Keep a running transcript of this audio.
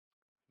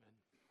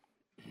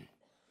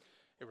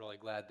I'm really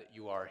glad that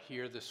you are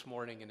here this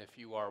morning, and if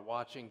you are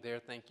watching there,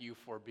 thank you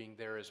for being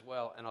there as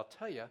well. And I'll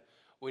tell you,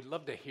 we'd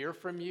love to hear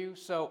from you.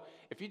 So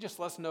if you just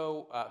let us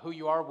know who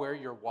you are, where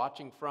you're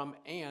watching from,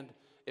 and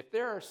if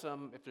there's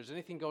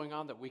anything going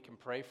on that we can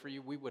pray for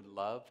you, we would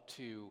love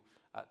to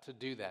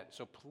do that.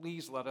 So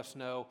please let us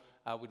know.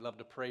 We'd love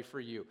to pray for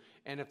you.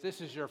 And if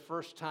this is your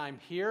first time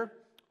here,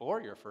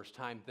 or your first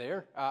time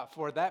there,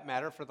 for that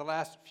matter, for the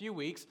last few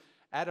weeks,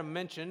 Adam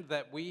mentioned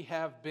that we've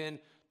been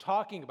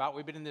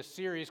in this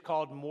series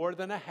called More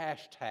Than a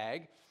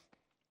Hashtag.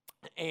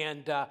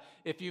 And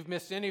if you've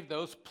missed any of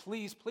those,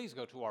 please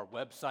go to our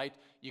website.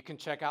 You can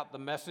check out the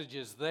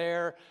messages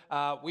there.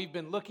 We've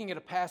been looking at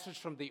a passage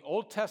from the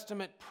Old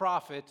Testament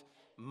prophet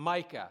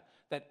Micah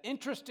that,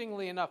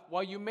 interestingly enough,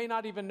 while you may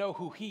not even know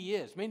who he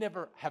is, may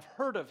never have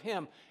heard of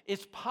him,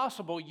 it's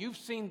possible you've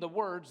seen the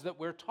words that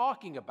we're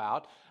talking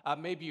about.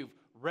 Maybe you've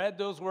read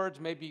those words,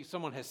 maybe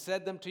someone has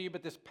said them to you,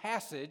 but this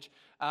passage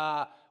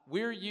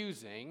we're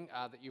using,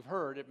 that you've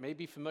heard, it may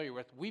be familiar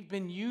with, we've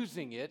been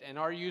using it and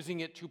are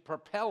using it to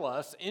propel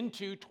us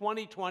into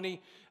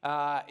 2020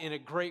 in a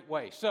great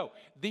way. So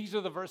these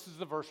are the verses,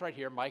 the verse right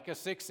here, Micah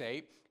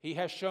 6:8. He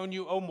has shown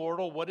you, O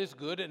mortal, what is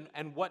good,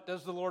 and what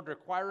does the Lord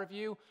require of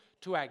you?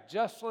 To act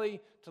justly,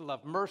 to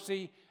love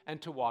mercy,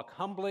 and to walk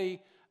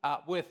humbly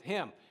with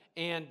him.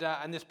 And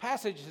this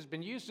passage has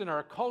been used in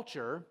our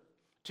culture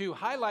to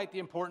highlight the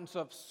importance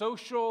of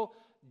social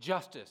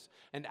justice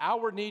and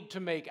our need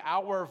to make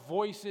our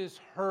voices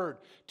heard,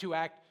 to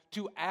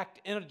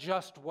act in a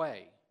just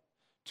way,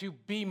 to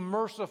be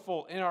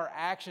merciful in our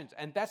actions.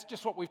 And that's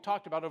just what we've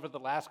talked about over the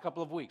last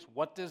couple of weeks.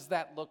 What does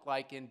that look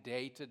like in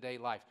day-to-day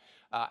life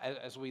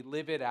as we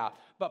live it out?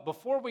 But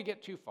before we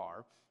get too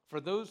far, for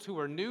those who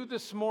are new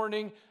this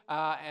morning,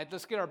 and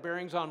let's get our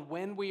bearings on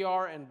when we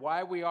are and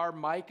why we are.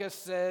 Micah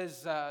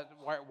says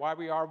why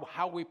we are,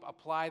 how we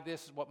apply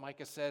this is what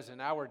Micah says in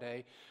our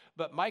day.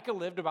 But Micah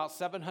lived about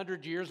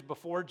 700 years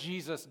before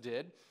Jesus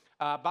did,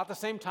 about the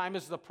same time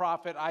as the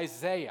prophet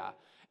Isaiah.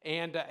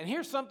 And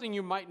here's something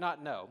you might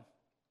not know.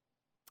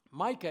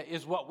 Micah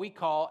is what we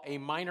call a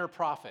minor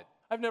prophet.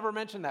 I've never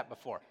mentioned that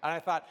before. And I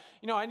thought,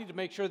 I need to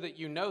make sure that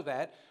you know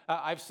that.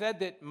 I've said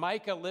that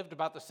Micah lived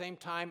about the same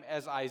time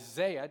as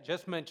Isaiah,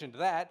 just mentioned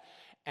that.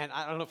 And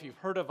I don't know if you've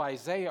heard of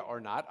Isaiah or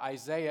not.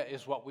 Isaiah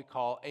is what we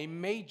call a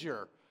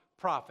major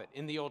prophet.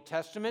 In the Old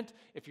Testament,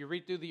 if you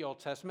read through the Old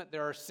Testament,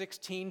 there are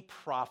 16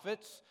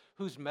 prophets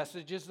whose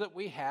messages that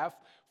we have.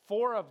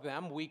 4 of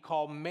them we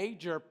call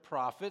major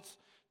prophets.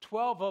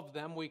 12 of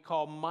them we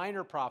call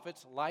minor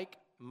prophets, like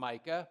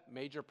Micah,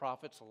 major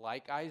prophets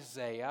like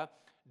Isaiah.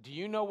 Do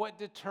you know what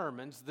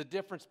determines the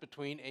difference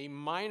between a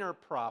minor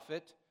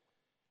prophet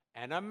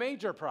and a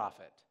major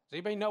prophet? Does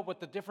anybody know what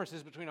the difference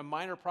is between a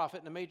minor prophet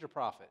and a major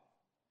prophet?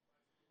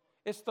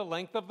 It's the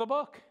length of the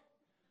book.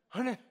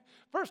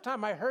 First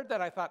time I heard that,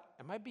 I thought,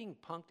 am I being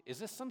punked? Is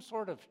this some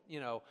sort of,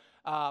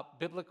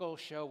 biblical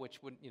show,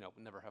 which would,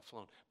 never have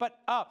flown? But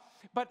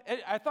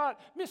I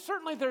thought,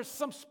 certainly there's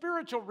some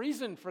spiritual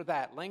reason for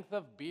that. Length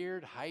of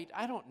beard, height,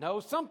 I don't know.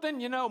 Something,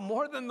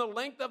 more than the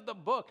length of the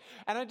book.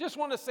 And I just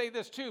want to say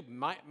this too.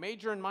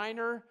 Major and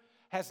minor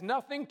has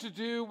nothing to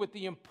do with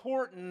the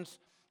importance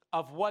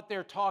of what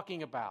they're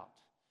talking about.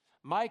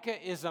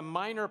 Micah is a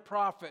minor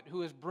prophet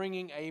who is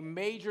bringing a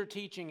major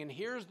teaching, and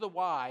here's the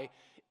why.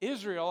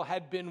 Israel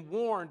had been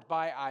warned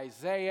by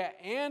Isaiah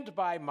and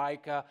by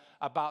Micah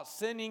about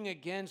sinning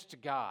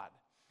against God.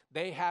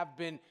 They have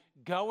been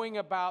going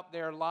about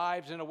their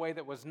lives in a way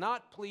that was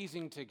not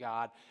pleasing to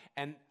God.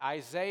 And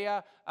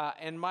Isaiah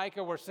and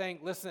Micah were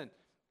saying, listen,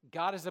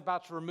 God is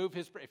about to remove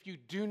if you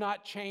do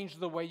not change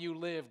the way you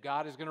live,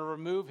 God is going to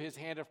remove his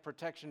hand of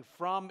protection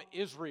from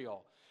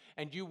Israel,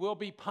 and you will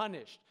be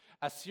punished.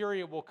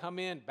 Assyria will come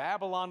in,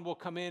 Babylon will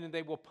come in, and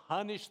they will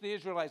punish the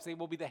Israelites. They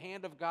will be the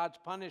hand of God's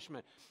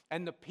punishment.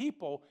 And the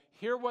people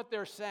hear what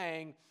they're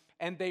saying,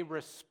 and they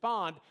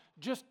respond,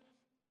 just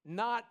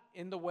not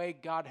in the way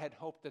God had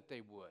hoped that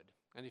they would.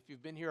 And if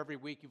you've been here every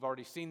week, you've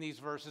already seen these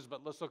verses,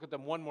 but let's look at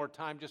them one more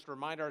time just to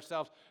remind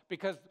ourselves,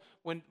 because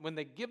when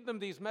they give them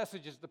these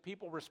messages, the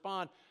people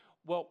respond,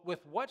 well, with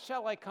what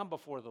shall I come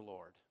before the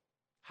Lord?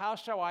 How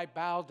shall I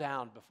bow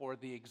down before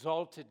the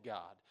exalted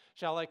God?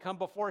 Shall I come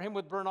before him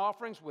with burnt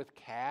offerings, with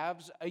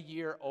calves a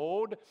year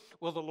old?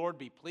 Will the Lord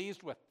be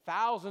pleased with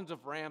thousands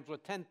of rams,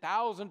 with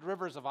 10,000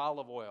 rivers of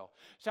olive oil?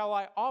 Shall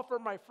I offer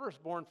my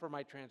firstborn for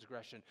my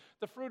transgression,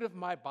 the fruit of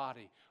my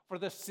body, for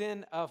the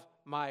sin of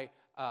my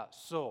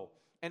soul?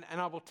 And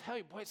I will tell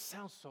you, boy, it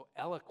sounds so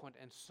eloquent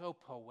and so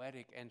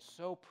poetic and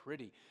so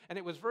pretty. And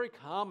it was very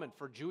common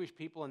for Jewish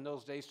people in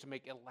those days to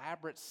make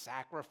elaborate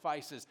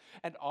sacrifices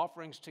and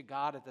offerings to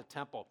God at the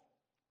temple.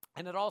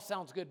 And it all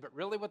sounds good, but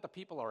really what the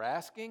people are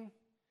asking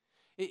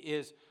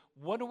is,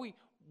 what do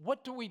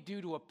we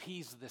do to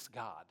appease this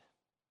God?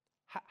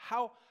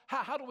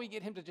 How do we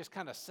get him to just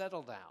kind of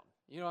settle down?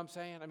 You know what I'm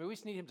saying? I mean, we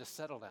just need him to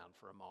settle down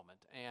for a moment,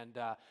 and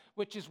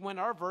which is when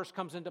our verse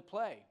comes into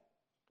play.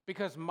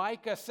 Because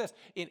Micah says,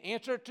 in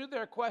answer to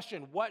their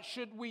question, what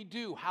should we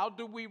do? How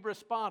do we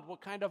respond?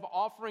 What kind of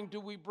offering do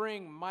we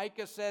bring?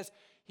 Micah says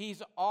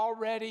he's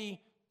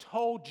already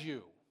told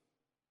you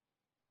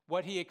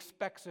what he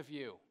expects of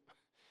you.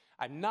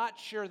 I'm not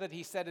sure that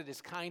he said it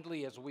as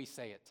kindly as we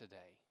say it today.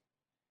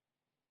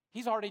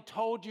 He's already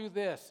told you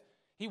this.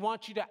 He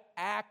wants you to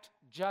act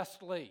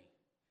justly.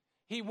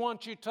 He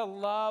wants you to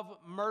love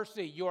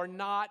mercy. You're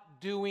not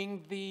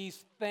doing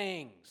these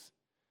things.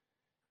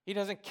 He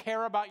doesn't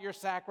care about your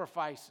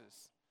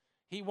sacrifices.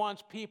 He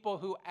wants people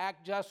who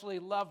act justly,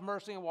 love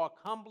mercy, and walk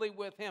humbly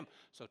with him.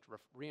 So to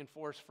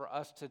reinforce for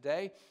us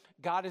today,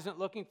 God isn't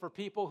looking for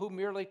people who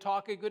merely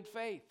talk a good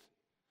faith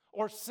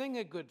or sing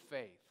a good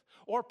faith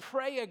or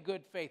pray a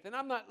good faith. And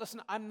I'm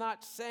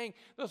not saying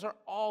those are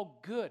all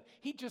good.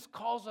 He just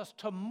calls us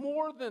to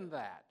more than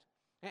that.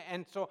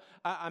 And so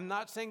I'm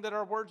not saying that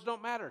our words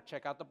don't matter.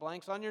 Check out the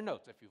blanks on your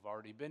notes. If you've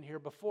already been here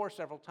before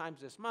several times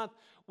this month,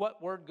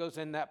 what word goes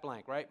in that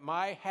blank, right?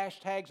 My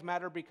hashtags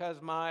matter because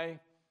my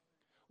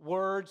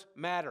words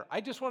matter.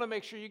 I just want to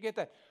make sure you get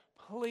that.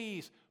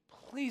 Please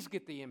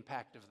get the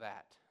impact of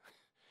that.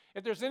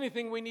 If there's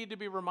anything we need to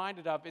be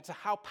reminded of, it's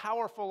how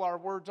powerful our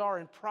words are.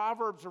 And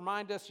Proverbs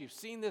remind us, you've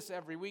seen this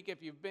every week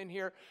if you've been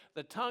here,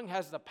 the tongue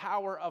has the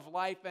power of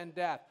life and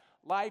death.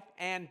 Life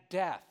and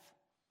death.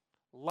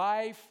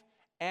 Life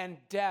and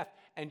death.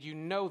 And you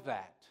know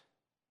that.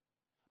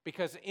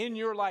 Because in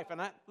your life,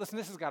 and listen,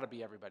 this has got to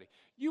be everybody.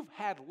 You've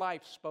had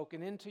life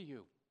spoken into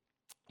you.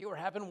 You were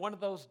having one of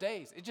those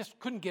days. It just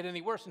couldn't get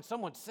any worse. And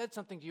someone said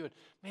something to you, and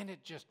man,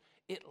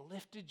 it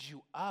lifted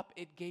you up.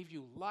 It gave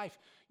you life.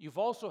 You've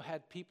also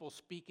had people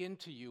speak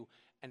into you,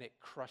 and it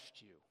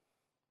crushed you.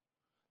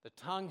 The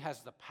tongue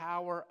has the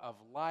power of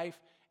life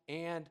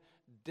and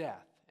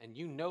death. And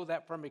you know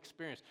that from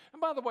experience. And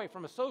by the way,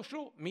 from a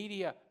social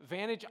media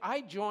vantage,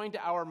 I joined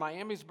our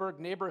Miamisburg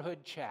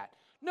neighborhood chat.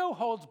 No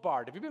holds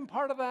barred. Have you been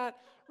part of that?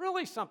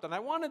 Really something. I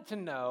wanted to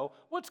know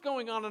what's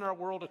going on in our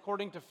world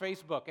according to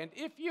Facebook. And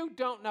if you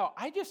don't know,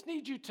 I just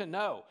need you to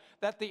know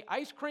that the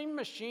ice cream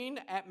machine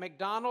at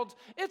McDonald's,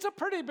 it's a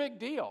pretty big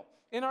deal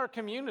in our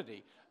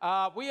community.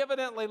 We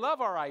evidently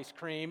love our ice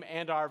cream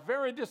and are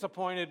very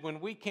disappointed when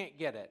we can't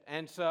get it.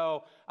 And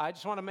so I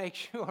just want to make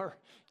sure,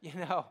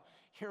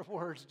 your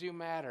words do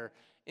matter.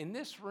 In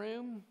this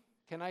room,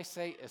 can I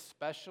say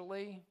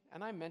especially,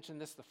 and I mentioned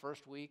this the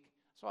first week,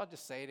 so I'll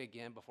just say it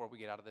again before we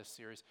get out of this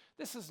series.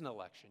 This is an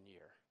election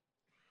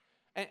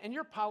year. And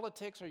your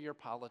politics are your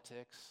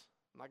politics.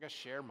 I'm not going to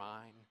share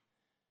mine.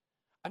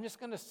 I'm just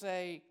going to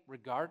say,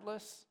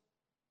 regardless,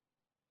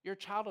 you're a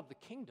child of the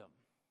kingdom.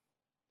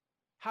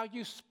 How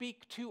you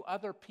speak to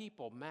other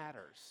people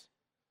matters.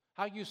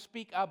 How you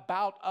speak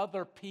about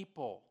other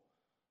people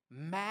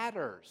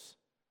matters.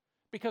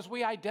 Because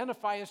we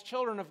identify as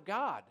children of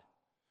God.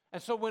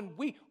 And so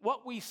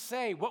what we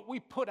say, what we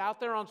put out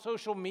there on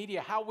social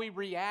media, how we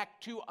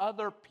react to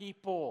other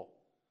people,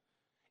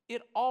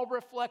 it all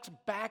reflects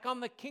back on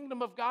the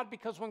kingdom of God,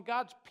 because when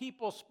God's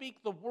people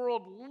speak, the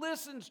world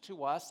listens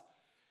to us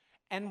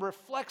and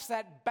reflects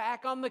that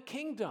back on the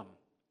kingdom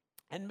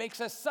and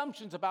makes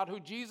assumptions about who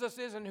Jesus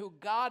is and who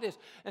God is.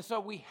 And so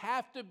we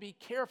have to be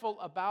careful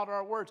about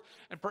our words.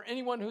 And for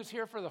anyone who's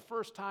here for the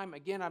first time,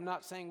 again, I'm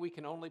not saying we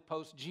can only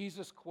post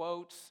Jesus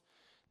quotes.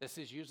 This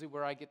is usually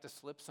where I get to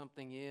slip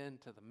something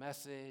into the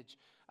message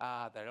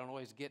that I don't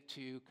always get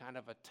to, kind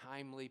of a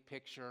timely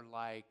picture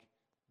like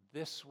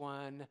this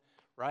one,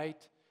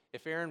 right?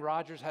 If Aaron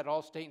Rodgers had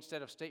Allstate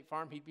instead of State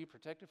Farm, he'd be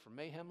protected from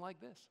mayhem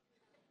like this.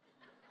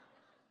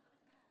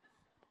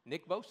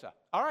 Nick Bosa.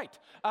 All right.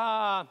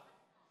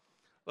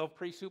 Little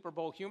pre-Super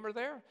Bowl humor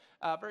there.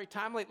 Very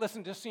timely.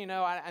 Listen, just so you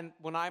know, and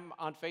when I'm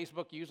on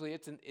Facebook, usually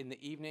it's in the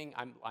evening.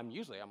 I'm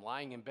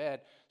lying in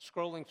bed,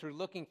 scrolling through,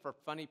 looking for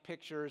funny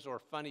pictures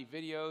or funny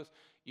videos,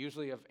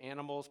 usually of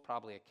animals,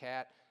 probably a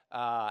cat,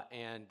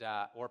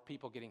 or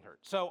people getting hurt.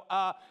 So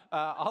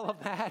all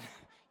of that,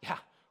 yeah,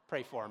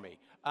 pray for me.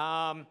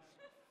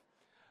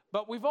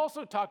 But we've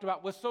also talked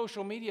about with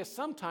social media,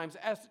 sometimes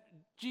as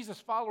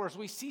Jesus followers,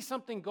 we see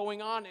something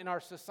going on in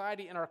our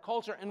society, in our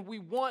culture, and we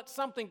want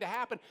something to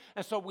happen.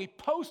 And so we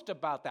post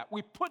about that.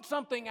 We put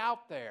something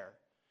out there,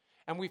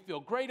 and we feel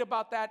great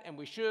about that, and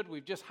we should.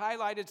 We've just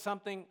highlighted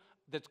something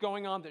that's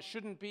going on that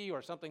shouldn't be,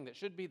 or something that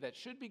should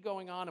be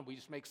going on, and we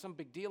just make some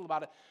big deal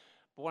about it.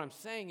 But what I'm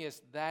saying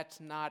is that's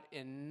not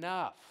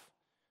enough,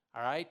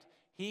 all right?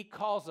 He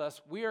calls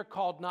us, we are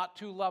called not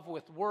to love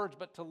with words,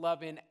 but to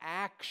love in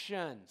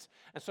actions.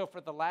 And so for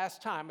the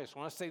last time, I just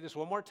want to say this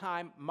one more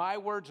time, my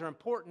words are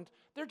important.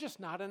 They're just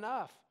not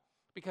enough,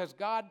 because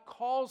God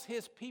calls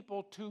his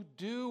people to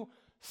do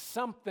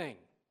something.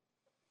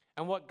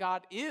 And what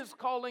God is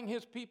calling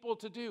his people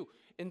to do,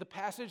 in the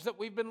passage that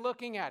we've been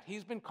looking at,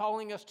 he's been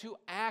calling us to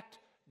act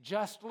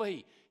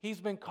justly.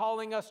 He's been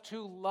calling us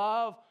to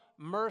love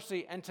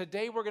mercy. And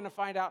today we're going to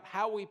find out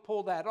how we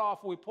pull that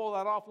off. We pull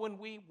that off when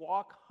we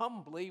walk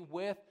humbly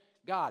with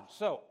God.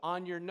 So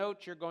on your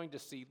notes, you're going to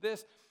see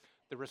this.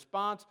 The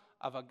response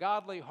of a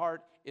godly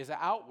heart is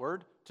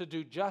outward, to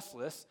do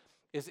justice,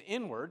 is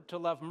inward, to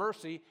love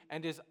mercy,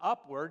 and is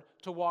upward,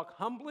 to walk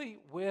humbly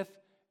with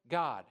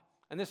God.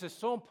 And this is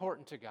so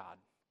important to God,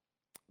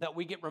 that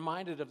we get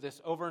reminded of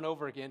this over and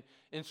over again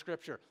in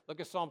Scripture. Look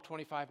at Psalm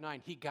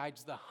 25:9. He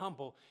guides the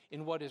humble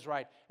in what is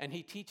right, and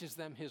he teaches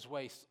them his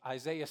ways.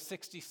 Isaiah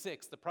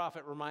 66, the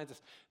prophet reminds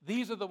us,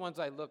 these are the ones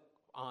I look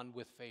on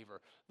with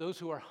favor, those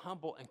who are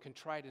humble and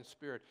contrite in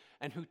spirit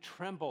and who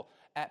tremble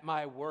at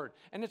my word.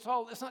 And it's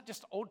not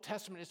just Old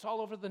Testament, it's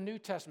all over the New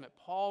Testament.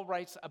 Paul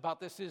writes about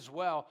this as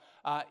well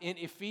in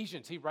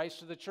Ephesians. He writes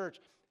to the church,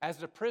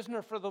 as a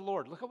prisoner for the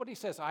Lord. Look at what he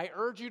says. I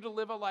urge you to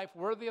live a life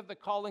worthy of the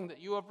calling that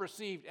you have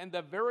received. And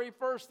the very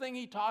first thing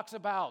he talks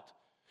about,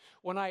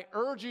 when I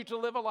urge you to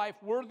live a life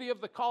worthy of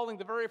the calling,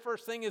 the very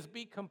first thing is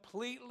be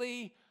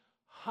completely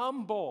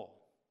humble.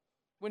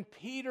 When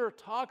Peter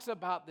talks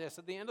about this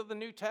at the end of the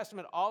New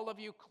Testament, all of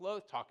you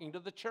talking to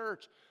the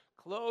church,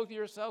 clothe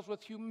yourselves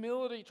with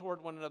humility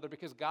toward one another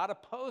because God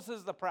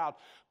opposes the proud,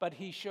 but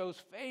he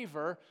shows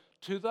favor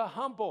to the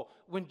humble.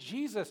 When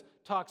Jesus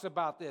talks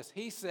about this,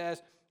 he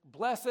says,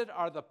 blessed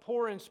are the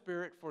poor in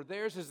spirit, for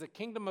theirs is the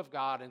kingdom of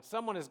God. And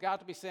someone has got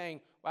to be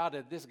saying, wow,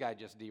 did this guy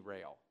just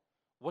derail?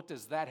 What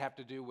does that have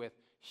to do with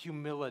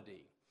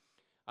humility?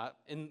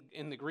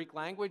 In the Greek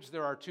language,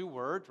 there are two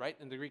words, right?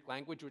 In the Greek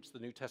language, which the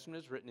New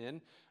Testament is written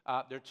in,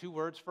 there are two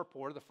words for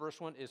poor. The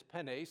first one is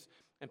penes,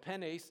 and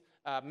penes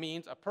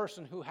means a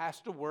person who has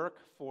to work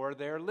for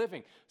their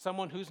living.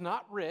 Someone who's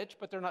not rich,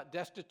 but they're not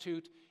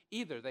destitute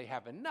either. They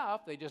have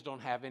enough, they just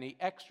don't have any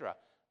extra.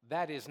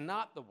 That is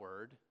not the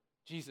word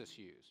Jesus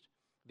used.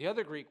 The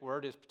other Greek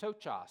word is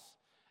ptochos,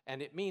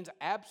 and it means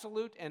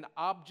absolute and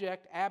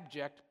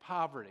abject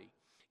poverty.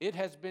 It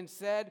has been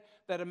said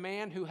that a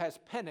man who has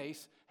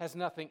penes has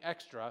nothing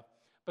extra,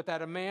 but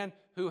that a man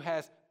who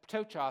has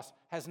ptochos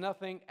has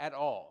nothing at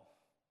all.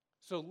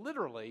 So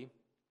literally,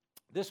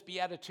 this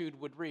beatitude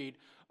would read,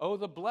 oh,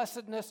 the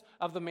blessedness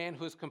of the man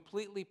who is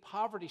completely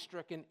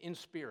poverty-stricken in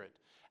spirit,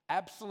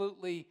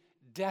 absolutely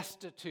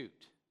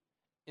destitute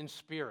in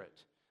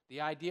spirit.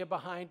 The idea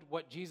behind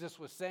what Jesus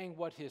was saying,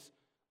 what his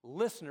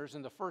listeners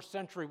in the first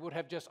century would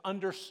have just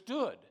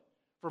understood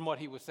from what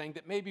he was saying,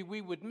 that maybe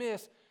we would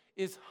miss,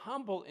 is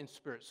humble in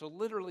spirit. So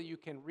literally you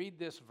can read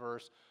this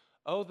verse,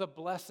 oh, the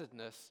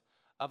blessedness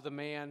of the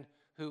man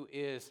who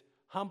is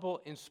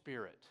humble in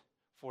spirit,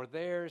 for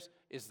theirs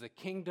is the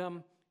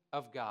kingdom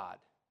of God.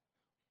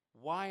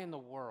 Why in the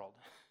world?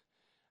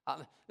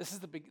 This is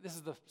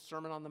the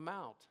Sermon on the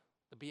Mount.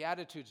 The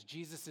Beatitudes,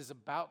 Jesus is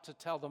about to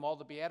tell them all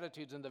the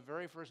Beatitudes, and the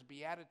very first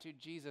Beatitude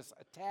Jesus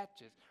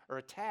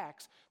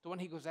attacks, the one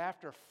he goes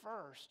after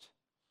first,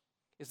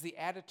 is the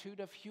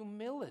attitude of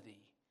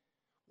humility.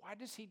 Why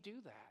does he do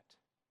that?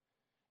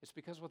 It's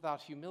because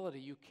without humility,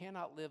 you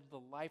cannot live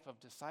the life of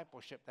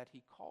discipleship that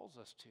he calls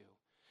us to.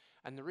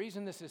 And the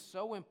reason this is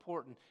so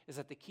important is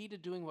that the key to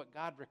doing what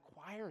God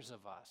requires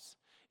of us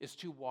is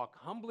to walk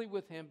humbly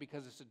with him,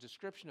 because it's a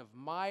description of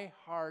my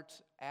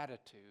heart's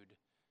attitude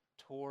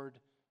toward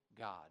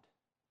God.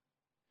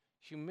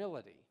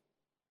 Humility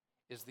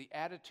is the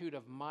attitude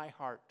of my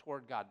heart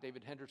toward God.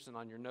 David Henderson,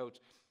 on your notes,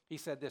 he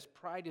said this: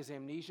 pride is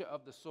amnesia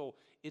of the soul.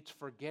 It's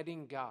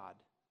forgetting God.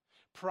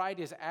 Pride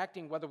is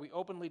acting whether we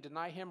openly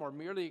deny him or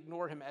merely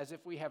ignore him as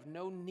if we have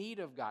no need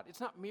of God. It's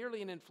not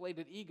merely an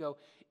inflated ego,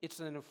 it's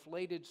an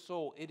inflated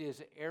soul. It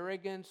is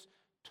arrogance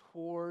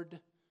toward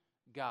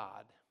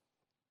God.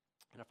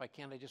 And if I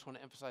can, I just want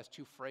to emphasize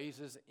two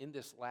phrases in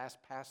this last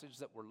passage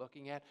that we're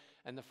looking at.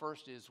 And the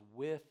first is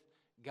with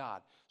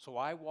God. So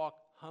I walk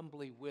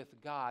humbly with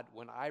God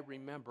when I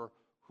remember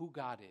who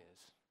God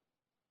is.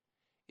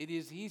 It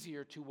is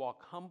easier to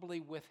walk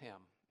humbly with him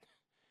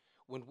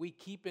when we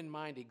keep in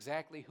mind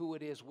exactly who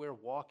it is we're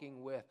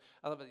walking with.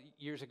 I love it.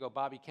 Years ago,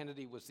 Bobby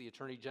Kennedy was the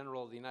Attorney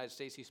General of the United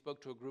States. He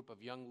spoke to a group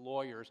of young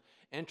lawyers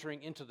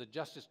entering into the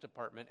Justice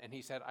Department, and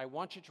he said, I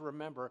want you to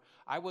remember,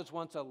 I was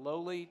once a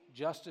lowly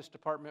Justice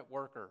Department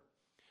worker,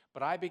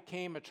 but I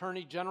became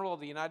Attorney General of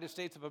the United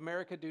States of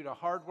America due to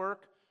hard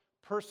work,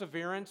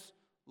 perseverance,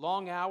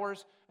 long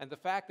hours, and the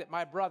fact that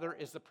my brother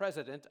is the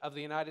President of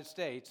the United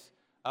States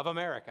of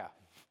America.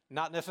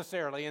 Not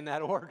necessarily in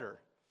that order.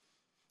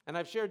 And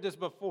I've shared this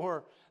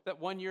before, that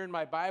one year in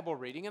my Bible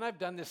reading, and I've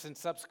done this in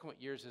subsequent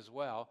years as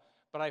well,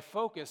 but I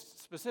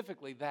focused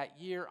specifically that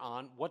year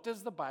on what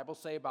does the Bible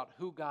say about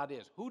who God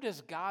is? Who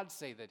does God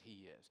say that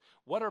he is?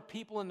 What are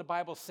people in the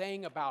Bible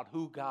saying about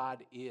who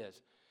God is?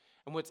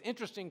 And what's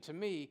interesting to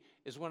me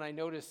is when I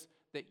notice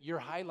that you're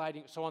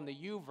highlighting, so on the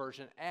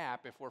YouVersion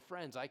app, if we're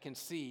friends, I can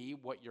see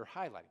what you're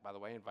highlighting. By the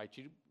way, I invite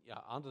you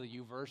onto the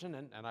YouVersion,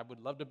 and I would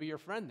love to be your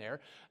friend there,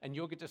 and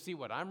you'll get to see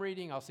what I'm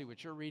reading, I'll see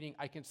what you're reading,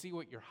 I can see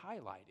what you're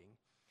highlighting.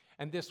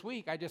 And this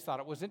week, I just thought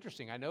it was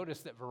interesting. I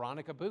noticed that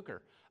Veronica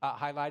Bucher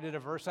highlighted a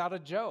verse out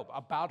of Job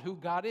about who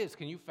God is.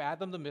 Can you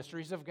fathom the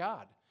mysteries of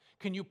God?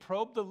 Can you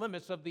probe the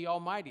limits of the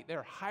Almighty?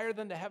 They're higher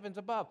than the heavens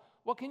above.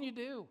 What can you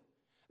do?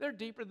 They're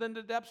deeper than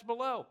the depths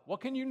below. What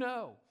can you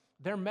know?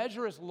 Their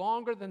measure is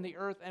longer than the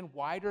earth and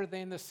wider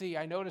than the sea.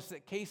 I noticed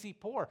that Casey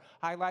Poor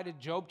highlighted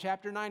Job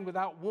chapter 9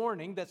 without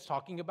warning, that's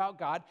talking about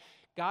God.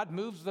 God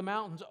moves the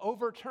mountains,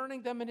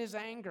 overturning them in his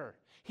anger.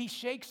 He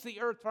shakes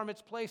the earth from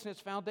its place and its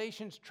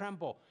foundations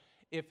tremble.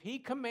 If he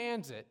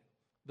commands it,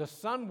 the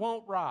sun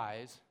won't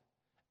rise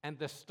and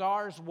the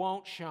stars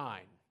won't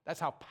shine. That's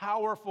how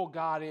powerful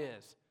God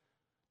is.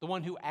 The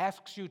one who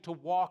asks you to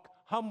walk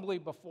humbly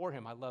before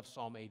him. I love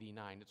Psalm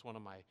 89. It's one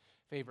of my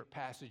favorite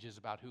passages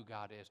about who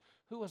God is.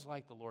 Who is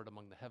like the Lord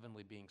among the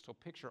heavenly beings? So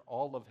picture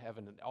all of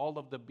heaven and all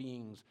of the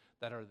beings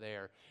that are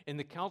there. In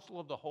the council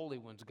of the holy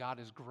ones, God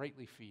is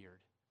greatly feared.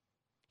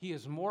 He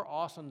is more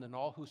awesome than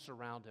all who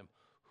surround him.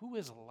 Who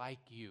is like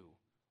you,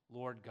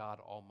 Lord God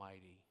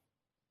Almighty?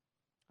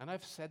 And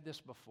I've said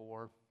this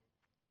before.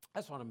 I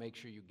just want to make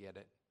sure you get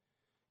it.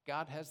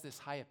 God has this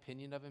high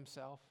opinion of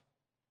himself,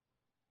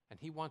 and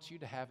he wants you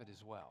to have it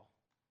as well.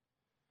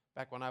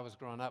 Back when I was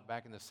growing up,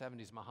 back in the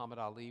 70s, Muhammad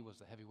Ali was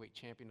the heavyweight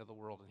champion of the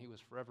world, and he was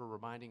forever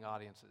reminding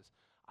audiences,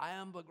 I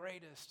am the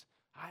greatest,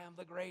 I am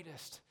the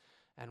greatest.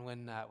 And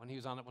when he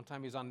was on it, one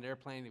time he was on an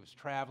airplane, he was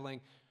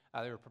traveling,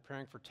 they were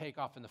preparing for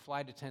takeoff, and the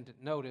flight attendant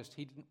noticed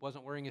he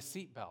wasn't wearing his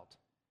seatbelt.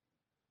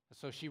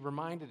 So she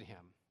reminded him,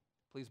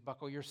 please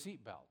buckle your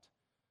seatbelt.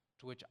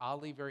 To which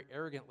Ali very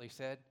arrogantly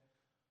said,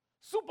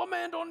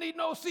 Superman don't need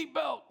no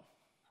seatbelt.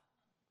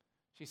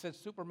 She said,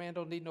 Superman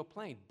don't need no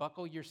plane.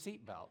 Buckle your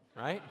seatbelt,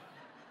 right?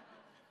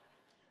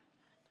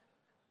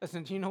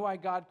 Listen, do you know why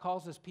God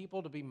calls his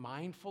people to be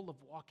mindful of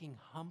walking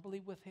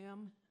humbly with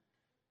him?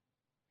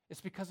 It's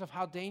because of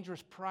how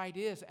dangerous pride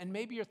is. And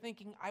maybe you're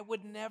thinking, I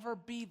would never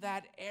be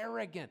that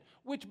arrogant,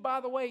 which,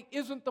 by the way,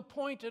 isn't the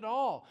point at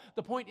all.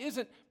 The point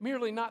isn't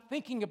merely not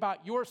thinking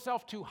about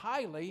yourself too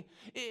highly.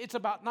 It's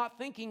about not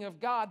thinking of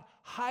God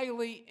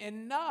highly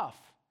enough.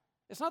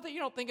 It's not that you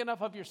don't think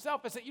enough of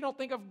yourself. It's that you don't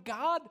think of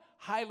God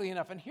highly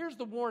enough. And here's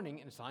the warning,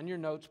 and it's on your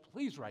notes.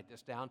 Please write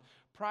this down.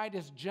 Pride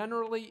is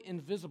generally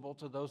invisible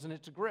to those in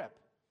its grip.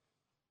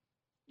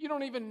 You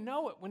don't even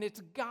know it when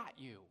it's got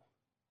you.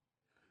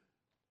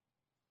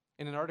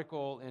 In an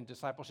article in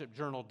Discipleship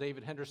Journal,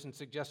 David Henderson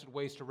suggested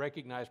ways to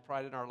recognize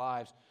pride in our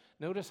lives.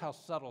 Notice how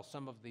subtle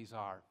some of these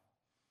are.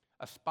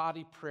 A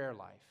spotty prayer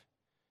life,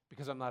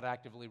 because I'm not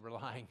actively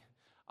relying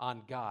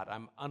on God.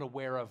 I'm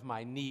unaware of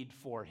my need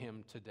for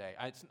him today.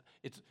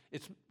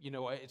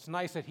 It's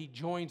nice that he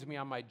joins me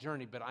on my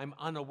journey, but I'm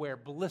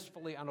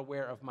blissfully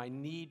unaware of my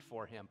need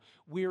for him.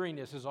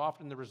 Weariness is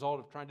often the result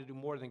of trying to do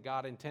more than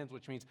God intends,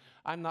 which means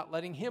I'm not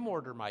letting him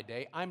order my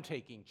day. I'm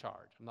taking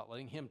charge. I'm not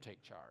letting him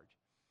take charge.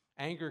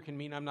 Anger can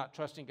mean I'm not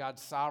trusting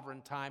God's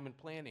sovereign time and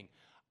planning.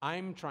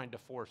 I'm trying to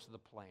force the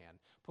plan,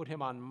 put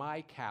him on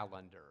my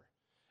calendar.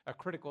 A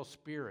critical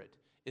spirit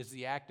is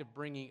the act of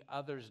bringing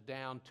others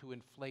down to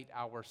inflate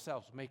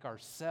ourselves, make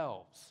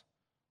ourselves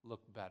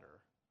look better,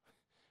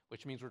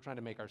 which means we're trying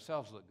to make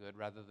ourselves look good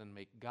rather than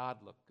make God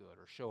look good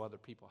or show other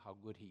people how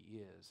good he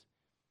is.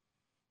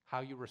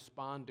 How you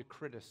respond to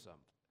criticism.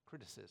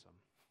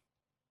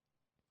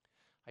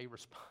 How you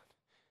respond.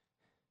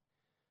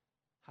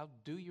 How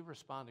do you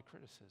respond to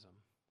criticism?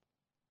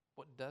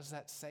 What does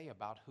that say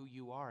about who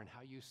you are and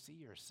how you see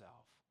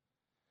yourself?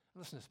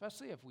 Listen,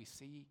 especially if we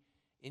see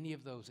any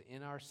of those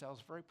in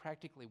ourselves, very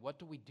practically, what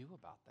do we do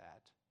about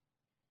that?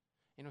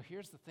 You know,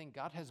 here's the thing.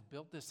 God has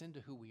built this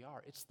into who we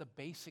are. It's the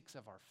basics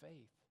of our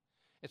faith.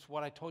 It's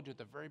what I told you at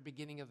the very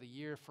beginning of the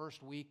year,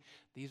 first week.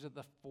 These are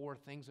the 4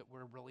 things that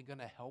we're really going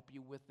to help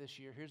you with this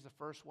year. Here's the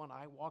first one.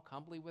 I walk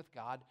humbly with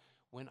God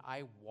when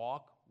I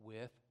walk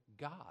with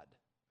God.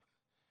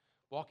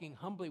 Walking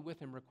humbly with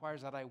him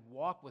requires that I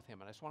walk with him.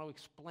 And I just want to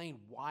explain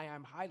why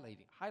I'm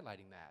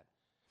highlighting that.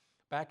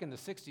 Back in the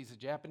 60s, a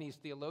Japanese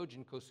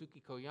theologian,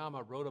 Kosuke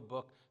Koyama, wrote a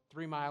book,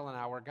 3 Mile an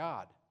Hour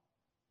God.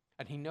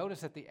 And he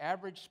noticed that the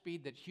average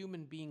speed that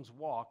human beings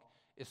walk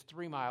is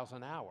 3 miles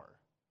an hour.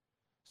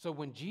 So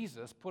when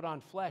Jesus put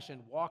on flesh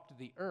and walked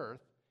the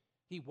earth,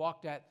 he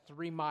walked at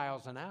 3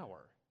 miles an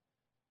hour.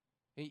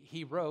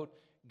 He wrote,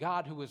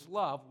 God, who is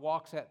love,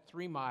 walks at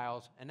 3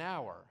 miles an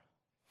hour.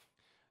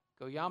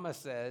 Koyama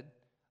said,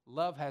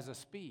 love has a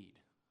speed,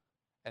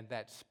 and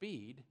that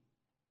speed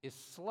is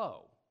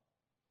slow.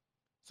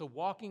 So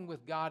walking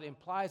with God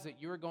implies that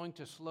you're going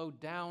to slow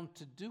down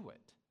to do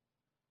it.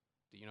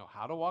 Do you know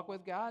how to walk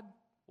with God?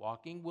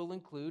 Walking will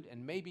include,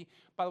 and maybe,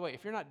 by the way,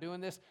 if you're not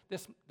doing this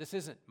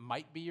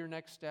might be your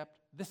next step.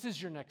 This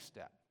is your next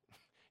step.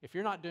 If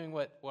you're not doing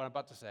what I'm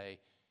about to say,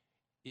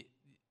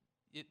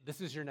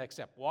 this is your next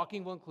step.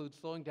 Walking will include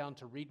slowing down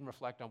to read and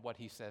reflect on what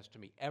he says to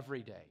me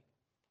every day.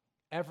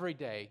 Every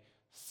day,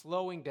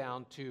 slowing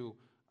down to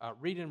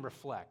read and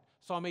reflect.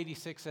 Psalm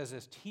 86 says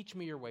this, teach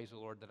me your ways, O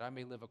Lord, that I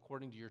may live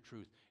according to your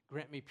truth.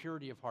 Grant me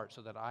purity of heart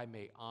so that I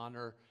may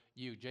honor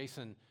you.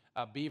 Jason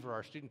Beaver,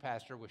 our student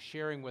pastor, was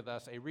sharing with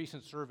us a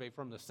recent survey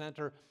from the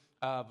Center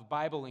of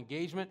Bible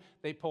Engagement.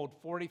 They polled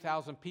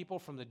 40,000 people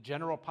from the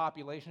general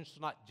population,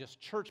 so not just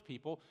church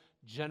people,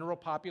 general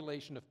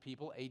population of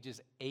people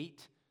ages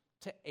 8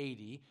 to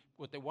 80.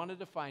 What they wanted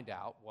to find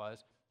out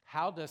was,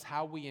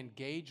 how we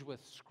engage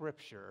with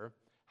Scripture,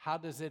 how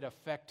does it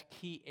affect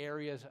key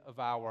areas of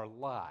our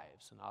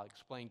lives? And I'll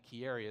explain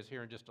key areas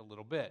here in just a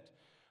little bit.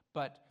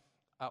 But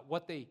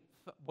what they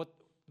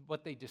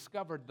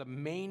discovered, the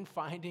main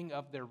finding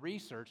of their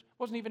research,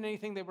 wasn't even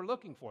anything they were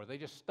looking for. They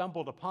just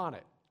stumbled upon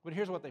it. But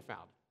here's what they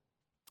found.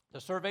 The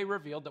survey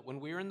revealed that when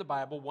we are in the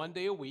Bible 1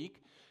 day a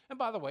week, And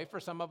by the way, for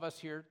some of us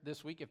here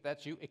this week, if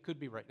that's you, it could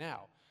be right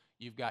now.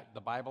 You've got the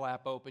Bible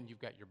app open,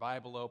 you've got your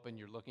Bible open,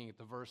 you're looking at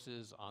the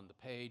verses on the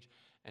page,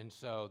 and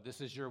so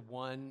this is your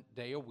one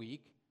day a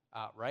week,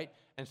 right?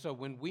 And so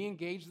when we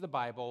engage the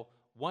Bible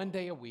 1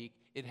 day a week,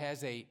 it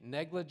has a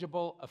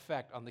negligible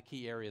effect on the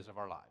key areas of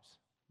our lives,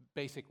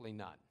 basically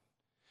none.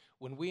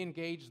 When we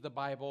engage the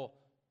Bible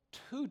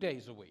 2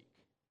 days a week,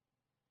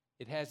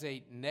 it has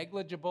a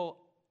negligible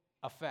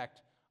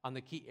effect on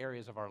the key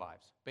areas of our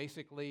lives,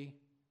 basically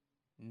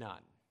none.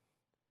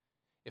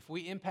 If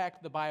we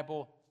impact the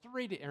Bible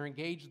or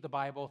engage the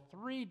Bible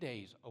 3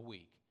 days a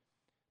week,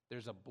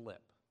 there's a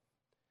blip.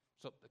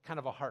 So kind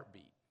of a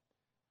heartbeat.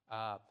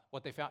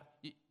 What they found,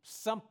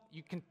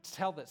 you can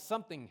tell that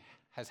something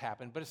has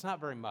happened, but it's not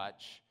very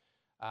much.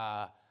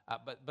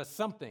 But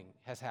something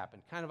has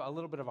happened, kind of a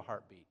little bit of a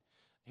heartbeat.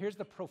 Here's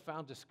the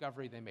profound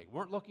discovery they made.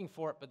 Weren't looking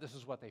for it, but this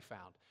is what they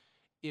found.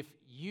 If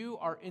you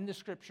are in the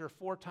Scripture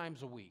 4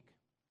 times a week,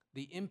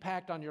 the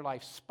impact on your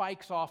life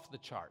spikes off the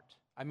chart.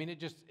 I mean, it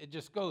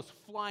just goes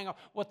flying off.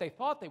 What they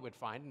thought they would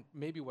find, and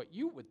maybe what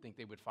you would think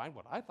they would find,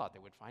 what I thought they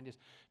would find is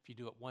if you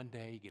do it 1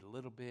 day, you get a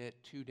little bit,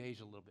 2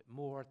 days, a little bit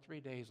more, 3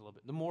 days, a little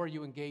bit. The more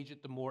you engage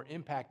it, the more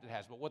impact it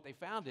has. But what they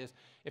found is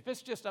if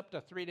it's just up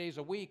to 3 days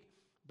a week,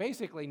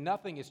 basically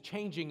nothing is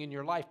changing in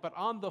your life. But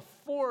on the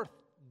 4th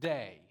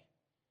day,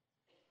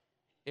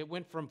 it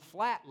went from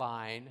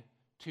flatline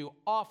to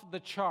off the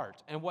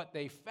chart. And what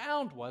they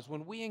found was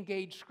when we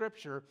engage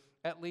Scripture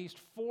at least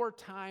 4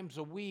 times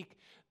a week,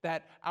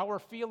 that our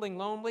feeling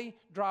lonely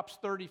drops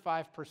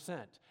 35%.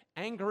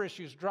 Anger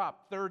issues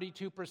drop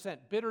 32%.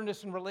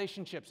 Bitterness in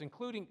relationships,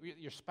 including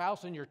your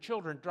spouse and your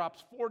children,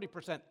 drops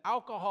 40%.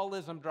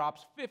 Alcoholism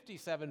drops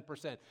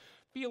 57%.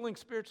 Feeling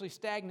spiritually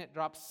stagnant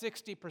drops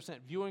 60%.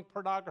 Viewing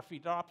pornography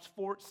drops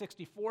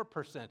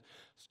 64%.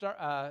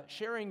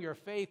 Sharing your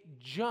faith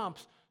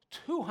jumps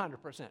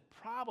 200%,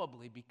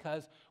 probably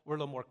because we're a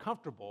little more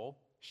comfortable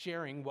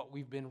sharing what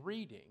we've been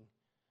reading.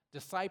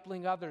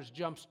 Discipling others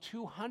jumps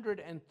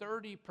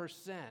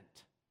 230%.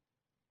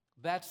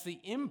 That's the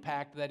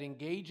impact that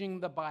engaging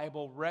the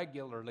Bible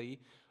regularly,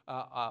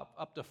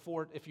 up to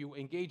 4, if you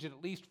engage it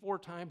at least 4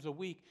 times a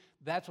week,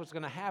 that's what's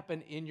going to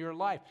happen in your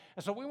life.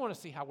 And so we want to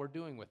see how we're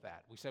doing with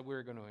that. We said we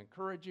were going to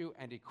encourage you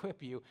and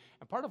equip you,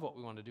 and part of what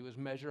we want to do is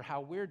measure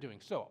how we're doing.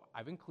 So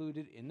I've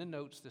included in the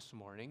notes this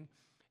morning,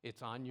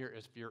 it's on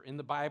if you're in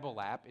the Bible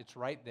app, it's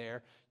right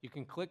there. You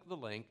can click the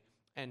link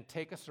and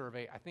take a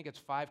survey. I think it's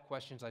 5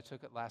 questions. I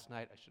took it last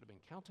night. I should have been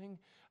counting.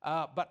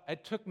 But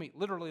it took me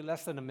literally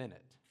less than a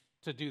minute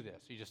to do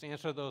this. You just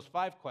answer those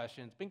 5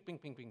 questions, bing, bing,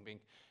 bing, bing,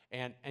 bing,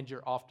 and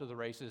you're off to the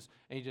races,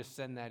 and you just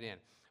send that in.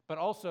 But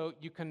also,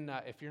 you can,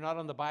 if you're not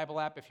on the Bible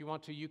app, if you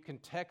want to, you can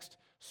text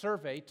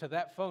survey to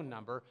that phone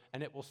number,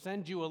 and it will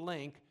send you a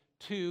link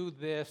to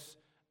this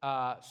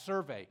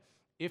survey.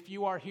 If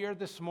you are here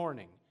this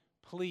morning,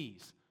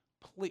 please,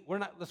 we're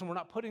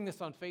not putting this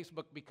on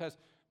Facebook because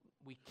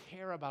we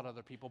care about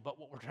other people, but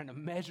what we're trying to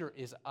measure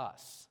is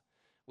us.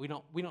 We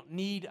don't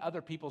need other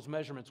people's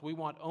measurements. We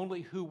want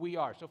only who we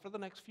are. So for the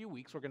next few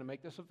weeks, we're going to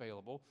make this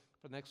available.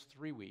 For the next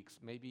 3 weeks,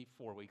 maybe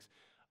 4 weeks,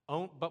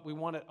 but we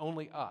want it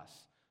only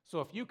us.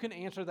 So if you can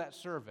answer that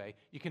survey,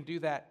 you can do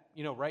that,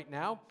 right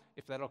now.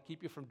 If that'll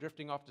keep you from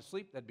drifting off to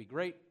sleep, that'd be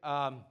great.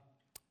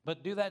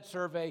 But do that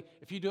survey.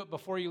 If you do it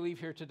before you leave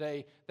here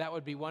today, that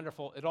would be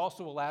wonderful. It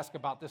also will ask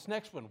about this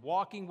next one.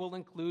 Walking will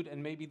include,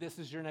 and maybe this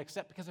is your next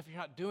step, because if you're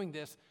not doing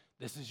this,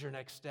 this is your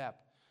next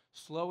step.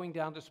 Slowing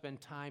down to spend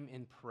time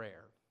in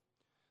prayer.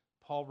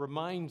 Paul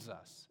reminds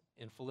us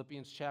in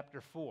Philippians chapter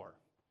 4,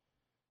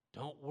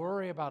 don't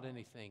worry about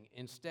anything.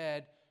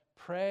 Instead,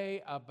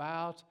 pray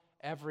about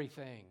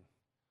everything.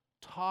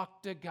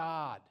 Talk to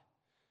God.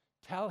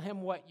 Tell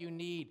Him what you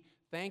need.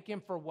 Thank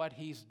Him for what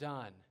He's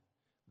done.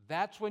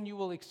 That's when you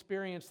will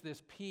experience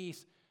this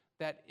peace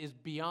that is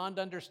beyond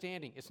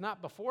understanding. It's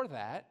not before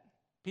that.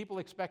 People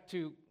expect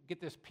to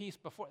get this peace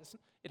before.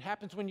 It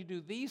happens when you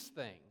do these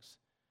things.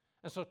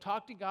 And so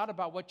talk to God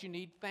about what you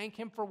need. Thank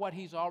Him for what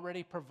He's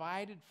already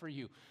provided for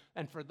you.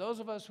 And for those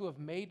of us who have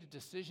made a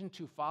decision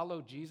to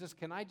follow Jesus,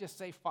 can I just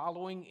say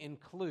following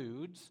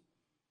implies,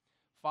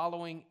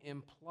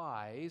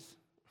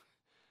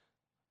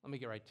 let me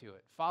get right to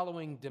it.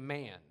 Following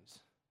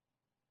demands.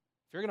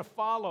 If you're going to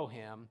follow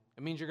Him,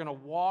 it means you're going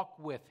to walk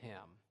with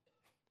Him.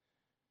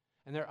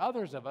 And there are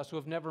others of us who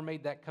have never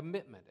made that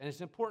commitment. And it's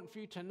important for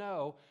you to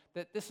know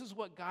that this is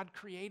what God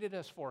created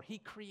us for. He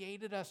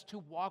created us to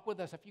walk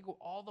with us. If you go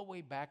all the way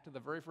back to the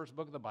very first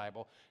book of the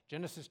Bible,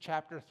 Genesis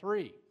chapter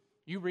 3,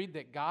 you read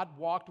that God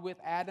walked with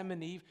Adam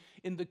and Eve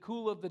in the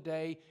cool of the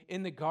day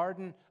in the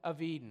Garden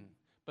of Eden.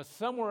 But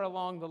somewhere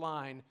along the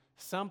line,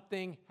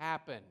 something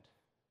happened.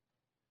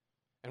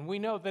 And we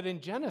know that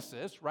in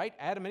Genesis, right,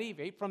 Adam and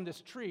Eve ate from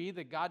this tree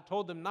that God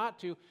told them not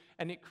to,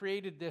 and it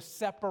created this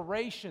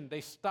separation.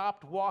 They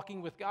stopped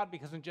walking with God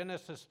because in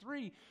Genesis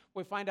 3,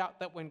 we find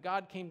out that when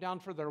God came down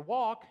for their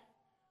walk,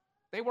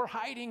 they were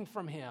hiding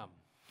from Him,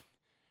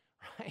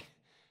 right?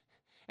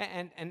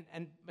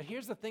 But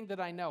here's the thing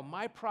that I know.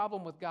 My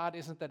problem with God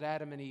isn't that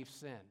Adam and Eve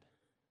sinned.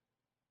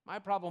 My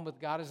problem with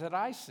God is that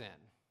I sin.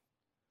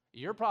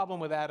 Your problem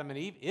with Adam and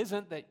Eve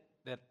isn't that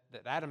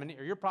Adam and Eve,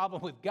 or your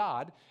problem with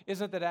God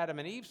isn't that Adam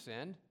and Eve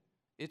sinned.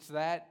 It's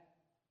that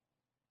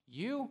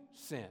you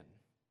sin,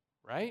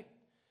 right?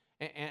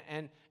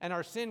 And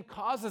our sin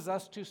causes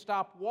us to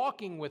stop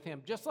walking with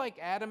him, just like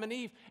Adam and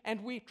Eve.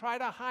 And we try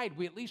to hide.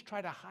 We at least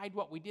try to hide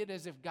what we did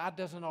as if God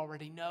doesn't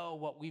already know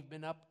what we've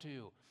been up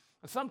to.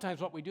 And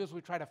sometimes what we do is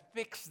we try to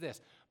fix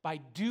this by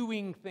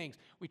doing things.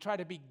 We try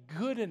to be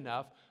good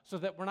enough so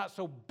that we're not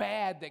so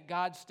bad that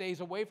God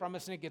stays away from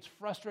us, and it gets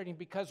frustrating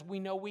because we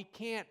know we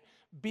can't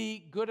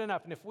be good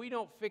enough. And if we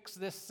don't fix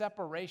this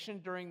separation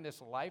during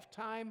this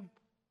lifetime,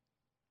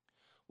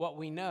 what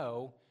we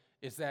know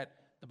is that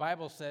the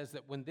Bible says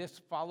that when this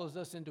follows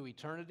us into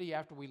eternity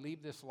after we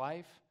leave this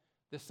life,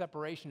 this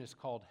separation is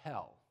called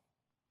hell.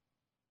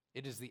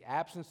 It is the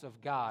absence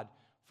of God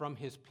from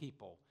his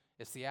people.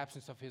 It's the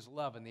absence of his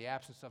love and the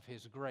absence of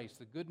his grace.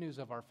 The good news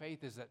of our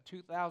faith is that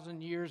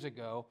 2,000 years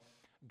ago,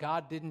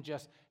 God didn't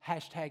just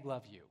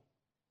 #love you,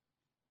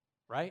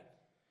 right?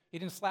 He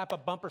didn't slap a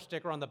bumper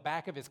sticker on the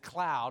back of his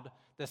cloud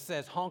that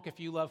says, honk if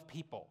you love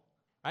people,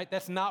 right?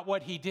 That's not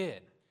what he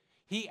did.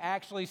 He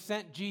actually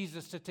sent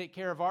Jesus to take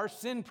care of our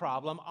sin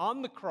problem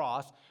on the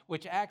cross,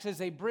 which acts as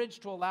a bridge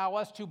to allow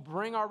us to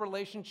bring our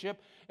relationship.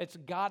 It's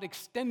God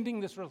extending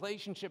this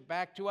relationship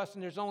back to us,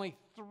 and there's only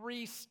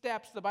 3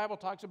 steps. The Bible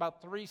talks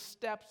about 3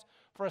 steps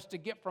for us to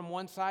get from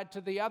one side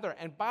to the other.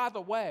 And by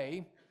the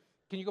way,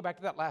 can you go back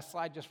to that last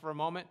slide just for a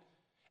moment?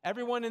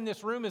 Everyone in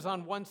this room is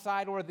on one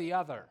side or the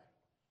other.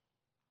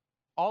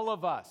 All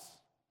of us.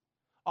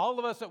 All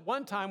of us at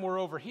one time were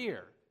over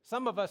here.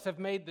 Some of us have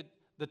made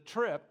the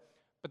trip,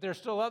 but there's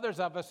still others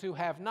of us who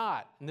have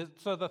not. And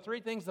so the 3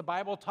 things the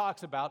Bible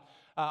talks about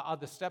are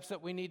the steps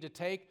that we need to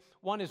take.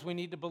 One is we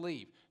need to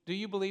believe. Do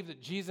you believe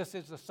that Jesus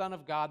is the Son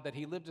of God, that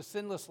he lived a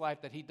sinless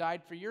life, that he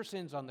died for your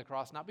sins on the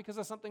cross, not because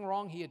of something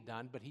wrong he had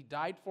done, but he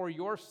died for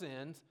your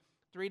sins.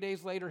 3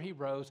 days later he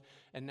rose,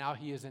 and now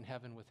he is in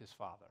heaven with his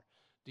Father.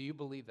 Do you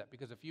believe that?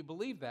 Because if you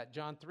believe that,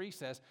 John 3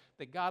 says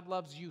that God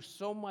loves you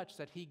so much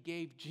that he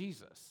gave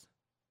Jesus,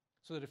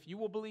 so that if you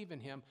will believe in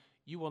him,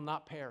 you will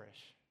not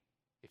perish.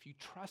 If you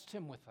trust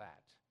him with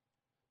that.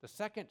 The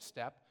second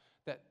step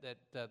that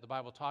the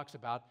Bible talks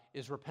about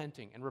is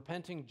repenting. And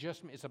repenting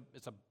just is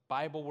a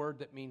Bible word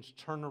that means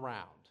turn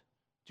around,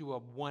 do a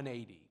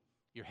 180.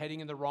 You're heading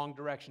in the wrong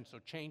direction, so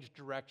change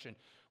direction,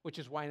 which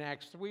is why in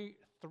Acts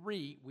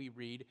 3 we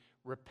read,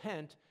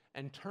 repent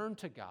and turn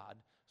to God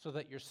so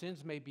that your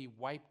sins may be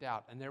wiped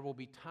out, and there will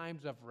be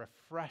times of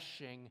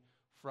refreshing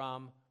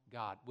from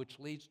God, which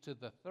leads to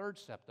the third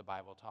step the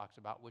Bible talks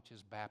about, which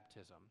is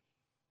baptism,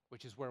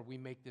 which is where we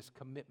make this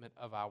commitment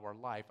of our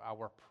life,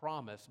 our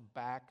promise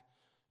back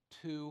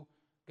to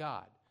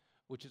God,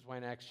 which is why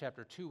in Acts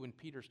chapter 2, when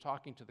Peter's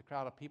talking to the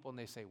crowd of people and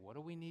they say, what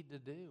do we need to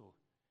do?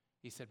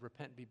 He said,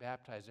 repent and be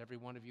baptized, every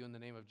one of you, in the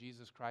name of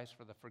Jesus Christ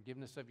for the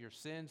forgiveness of your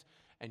sins,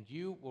 and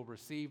you will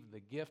receive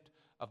the gift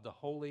of the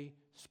Holy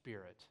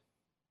Spirit.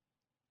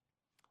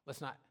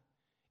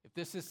 If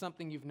this is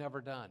something you've never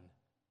done,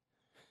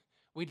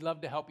 we'd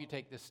love to help you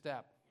take this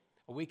step.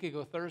 A week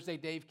ago, Thursday,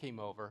 Dave came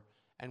over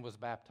and was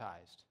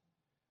baptized.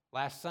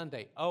 Last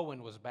Sunday,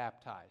 Owen was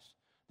baptized.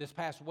 This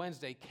past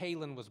Wednesday,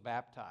 Kaylin was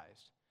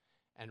baptized.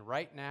 And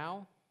right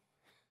now,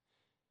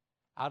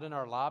 out in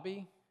our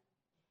lobby,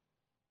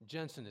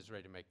 Jensen is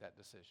ready to make that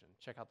decision.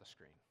 Check out the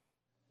screen.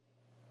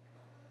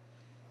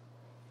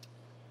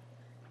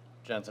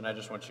 Jensen, I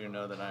just want you to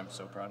know that I'm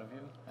so proud of you,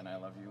 and I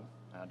love you.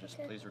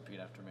 Please repeat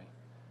after me.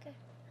 Okay.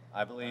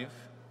 I believe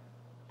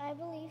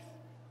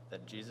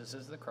that Jesus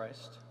is the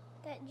Christ,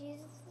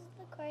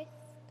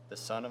 the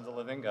Son of the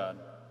living God,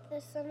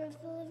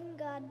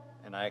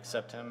 and I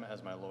accept him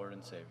as my Lord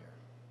and Savior.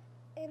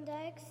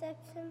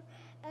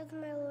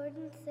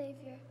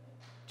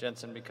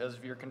 Jensen, because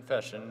of your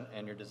confession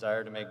and your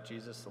desire to make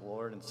Jesus the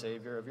Lord and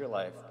Savior of your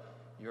life,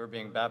 you are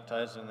being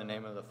baptized in the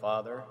name of the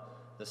Father,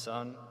 the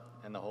Son,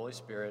 and the Holy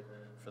Spirit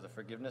for the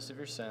forgiveness of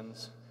your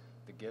sins,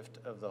 the gift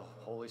of the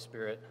Holy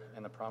Spirit,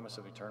 and the promise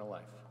of eternal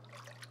life.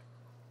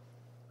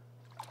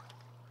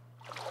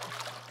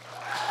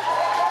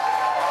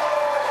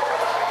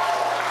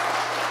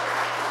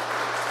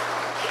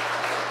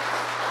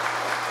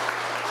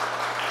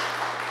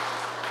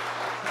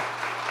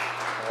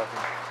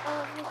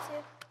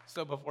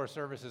 So before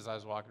services, I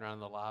was walking around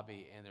the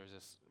lobby, and there was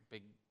this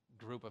big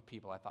group of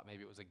people. I thought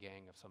maybe it was a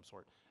gang of some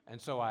sort. And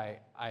so I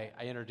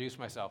introduced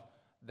myself.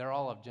 They're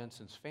all of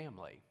Jensen's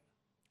family,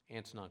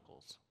 aunts and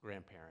uncles,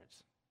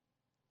 grandparents,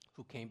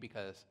 who came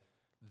because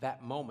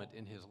that moment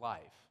in his life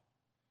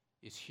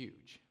is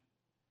huge.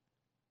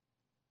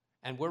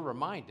 And we're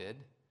reminded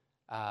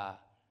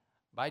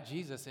by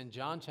Jesus in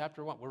John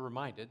chapter 1, we're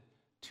reminded,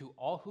 to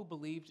all who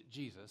believed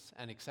Jesus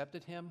and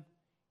accepted him,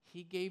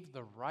 he gave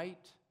the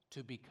right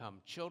to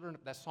become children.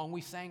 That song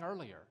we sang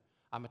earlier,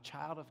 I'm a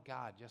child of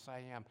God. Yes,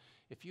 I am.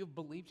 If you've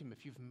believed him,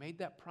 if you've made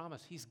that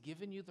promise, he's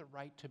given you the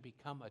right to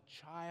become a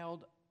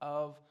child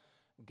of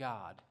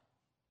God.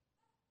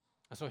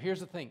 And so here's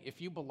the thing.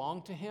 If you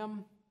belong to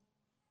him,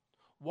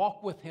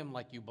 walk with him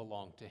like you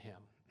belong to him.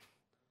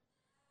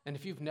 And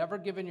if you've never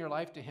given your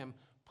life to him,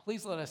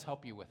 please let us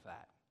help you with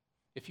that.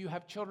 If you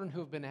have children who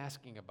have been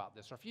asking about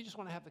this, or if you just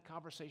want to have the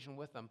conversation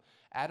with them,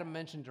 Adam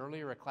mentioned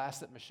earlier a class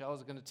that Michelle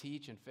is going to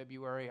teach in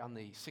February on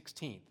the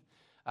 16th.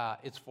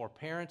 It's for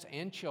parents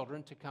and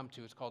children to come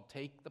to. It's called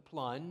Take the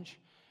Plunge,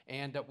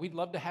 and we'd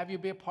love to have you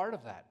be a part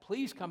of that.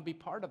 Please come be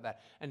part of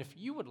that. And if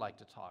you would like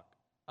to talk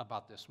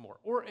about this more,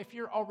 or if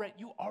you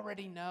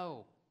already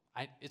know,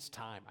 it's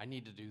time. I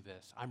need to do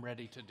this. I'm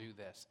ready to do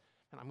this.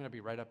 And I'm going to be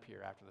right up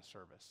here after the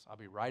service. I'll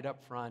be right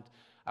up front.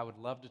 I would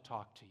love to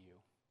talk to you.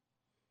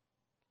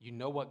 You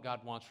know what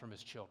God wants from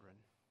his children.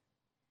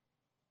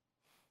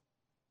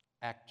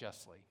 Act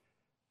justly.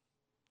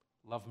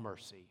 Love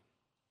mercy.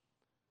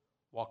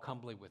 Walk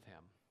humbly with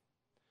him.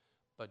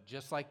 But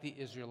just like the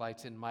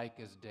Israelites in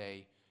Micah's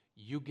day,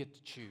 you get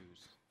to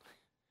choose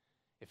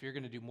if you're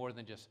going to do more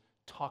than just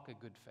talk a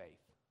good faith,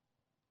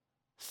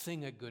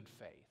 sing a good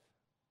faith.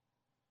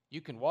 You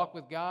can walk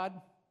with God,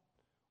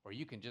 or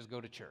you can just go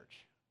to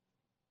church.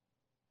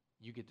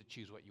 You get to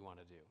choose what you want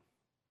to do.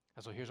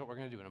 And so here's what we're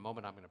going to do. In a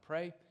moment, I'm going to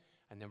pray,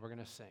 and then we're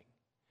going to sing.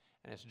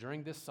 And it's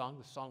during this song,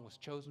 the song was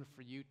chosen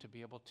for you to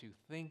be able to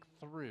think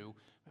through,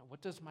 man,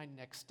 what does my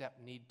next step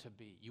need to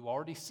be? You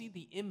already see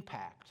the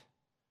impact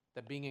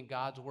that being in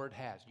God's Word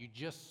has. You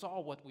just saw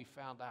what we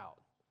found out.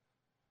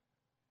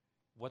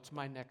 What's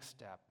my next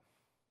step?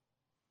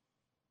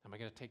 Am I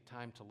going to take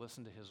time to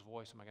listen to his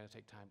voice? Am I going to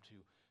take time to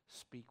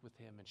speak with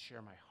him and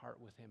share my heart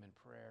with him in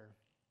prayer?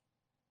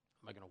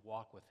 Am I going to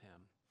walk with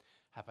him?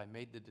 Have I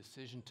made the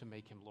decision to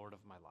make him Lord of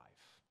my life?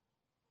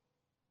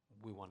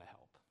 We want to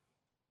help.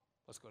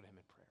 Let's go to him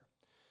in prayer.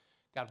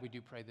 God, we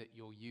do pray that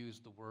you'll use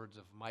the words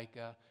of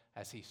Micah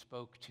as he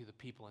spoke to the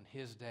people in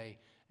his day.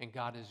 And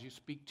God, as you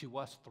speak to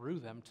us through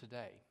them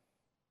today,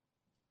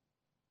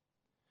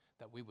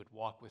 that we would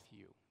walk with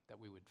you, that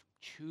we would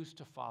choose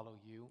to follow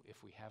you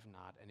if we have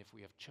not, and if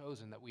we have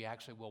chosen, that we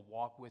actually will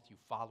walk with you.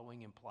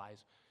 Following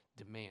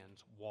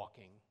demands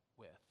walking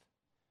with.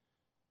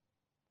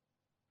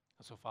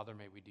 And so, Father,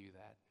 may we do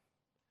that.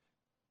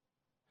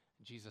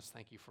 Jesus,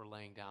 thank you for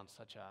laying down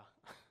such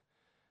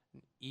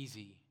an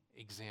easy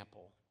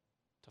example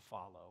to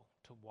follow,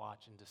 to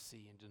watch and to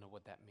see and to know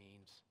what that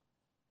means.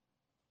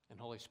 And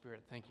Holy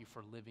Spirit, thank you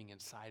for living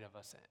inside of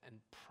us and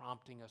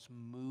prompting us,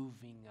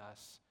 moving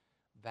us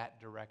that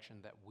direction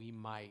that we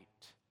might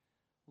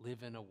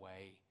live in a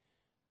way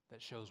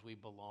that shows we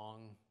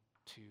belong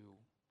to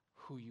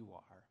who you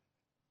are.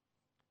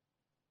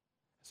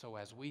 So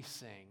as we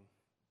sing,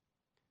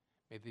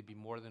 may they be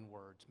more than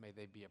words. May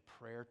they be a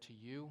prayer to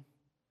you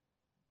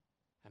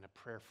and a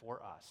prayer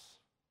for us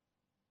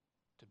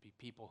to be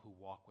people who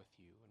walk with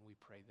you. And we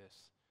pray this,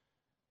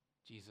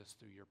 Jesus,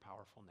 through your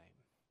powerful name.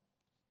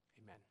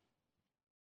 Amen.